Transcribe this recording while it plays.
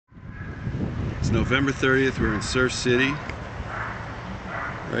It's November 30th. We're in Surf City.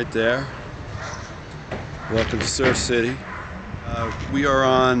 Right there. Welcome to Surf City. We are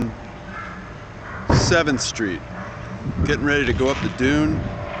on 7th Street. Getting ready to go up the dune.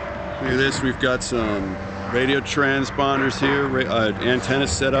 Look at this. We've got some radio transponders here.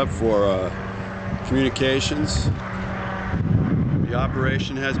 Antennas set up for communications. The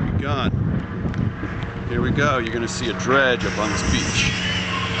operation has begun. Here we go. You're going to see a dredge up on this beach.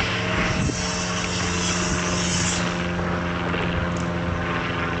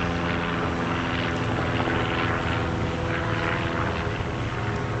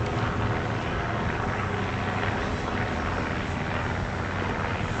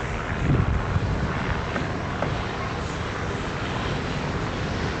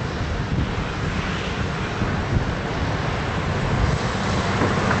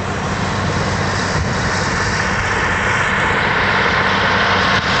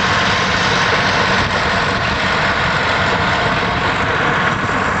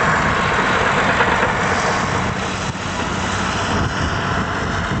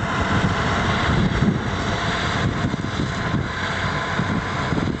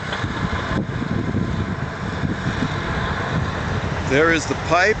 There is the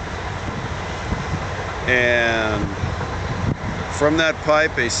pipe, and from that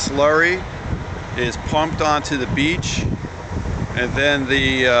pipe a slurry is pumped onto the beach, and then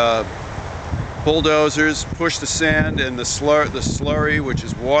the bulldozers push the sand and the slurry, which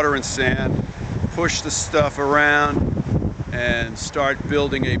is water and sand, push the stuff around and start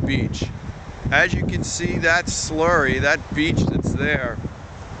building a beach. As you can see, that slurry, that beach that's there,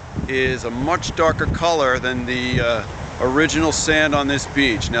 is a much darker color than the original sand on this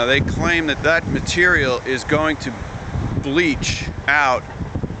beach. Now they claim that that material is going to bleach out,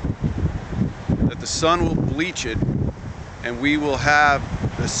 that the sun will bleach it, and we will have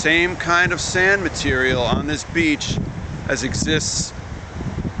the same kind of sand material on this beach as exists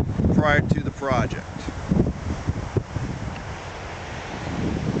prior to the project.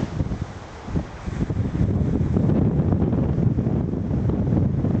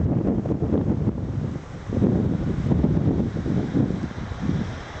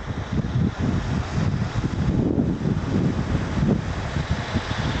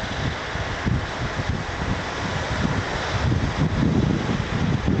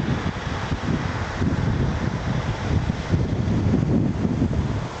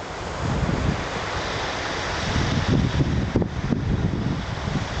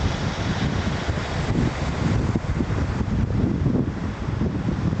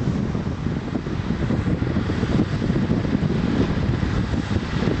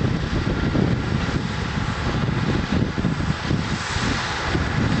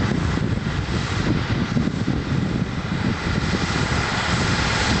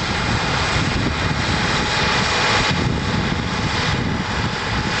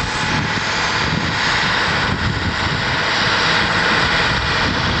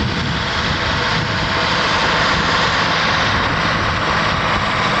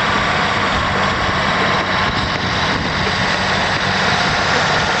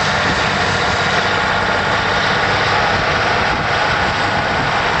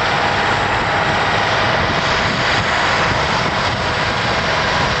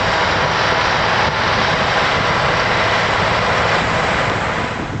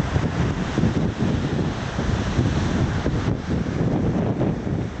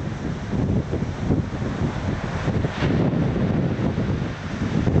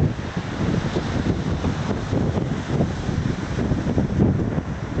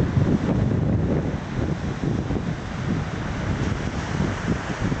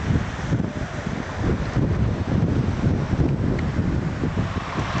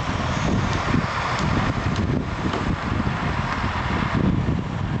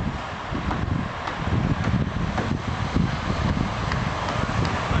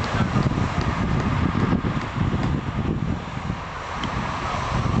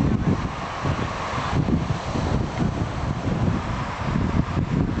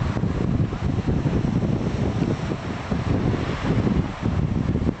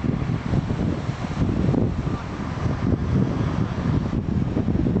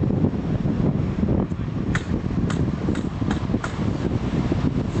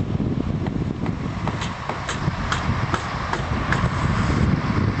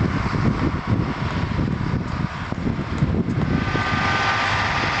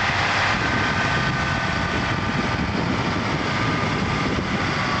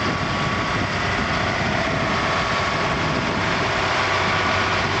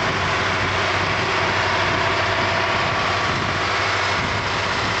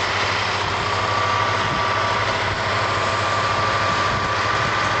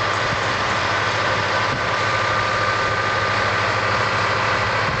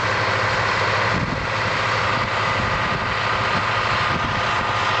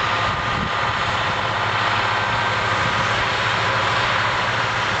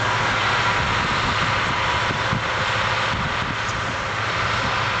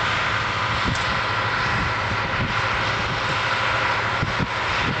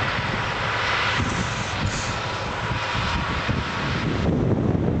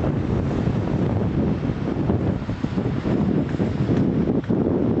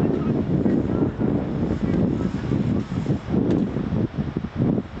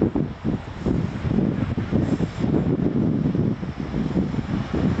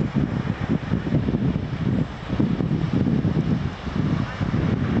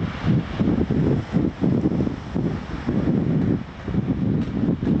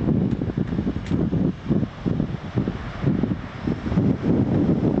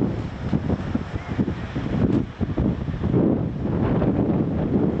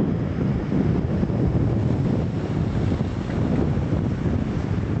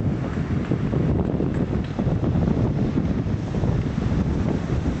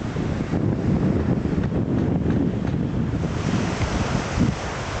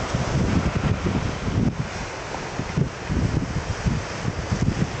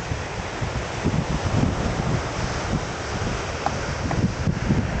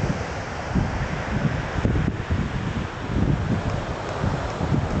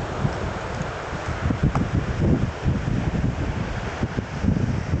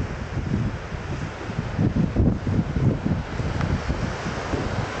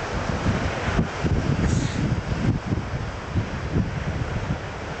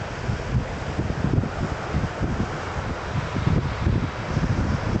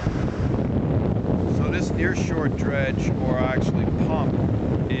 nearshore dredge, or actually pump,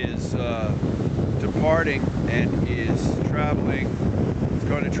 is departing and is traveling. It's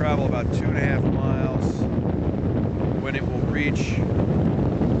going to travel about 2.5 miles when it will reach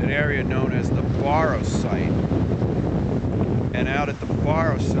an area known as the Barrow site. And out at the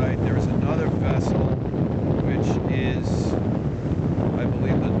Barrow site, there is another vessel, which is, I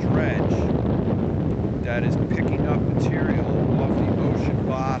believe, the dredge, that is picking up material off the ocean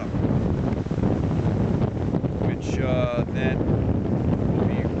bottom, which then will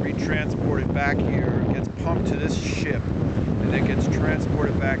be retransported back here, gets pumped to this ship, and then gets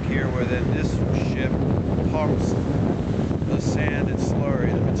transported back here, where then this ship pumps the sand and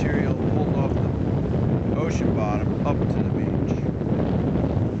slurry, the material pulled off the ocean bottom, up to the beach.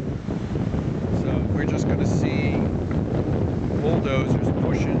 So we're just going to see bulldozers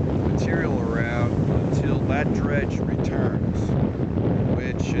pushing material around until that dredge returns,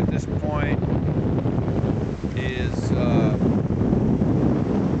 which at this point is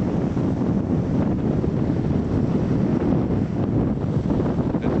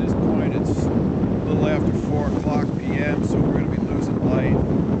it's a little after 4 p.m, so we're going to be losing light,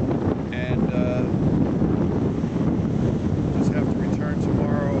 and just have to return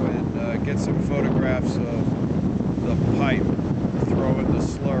tomorrow and get some photographs of the pipe throwing the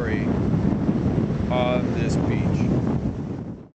slurry on this beach.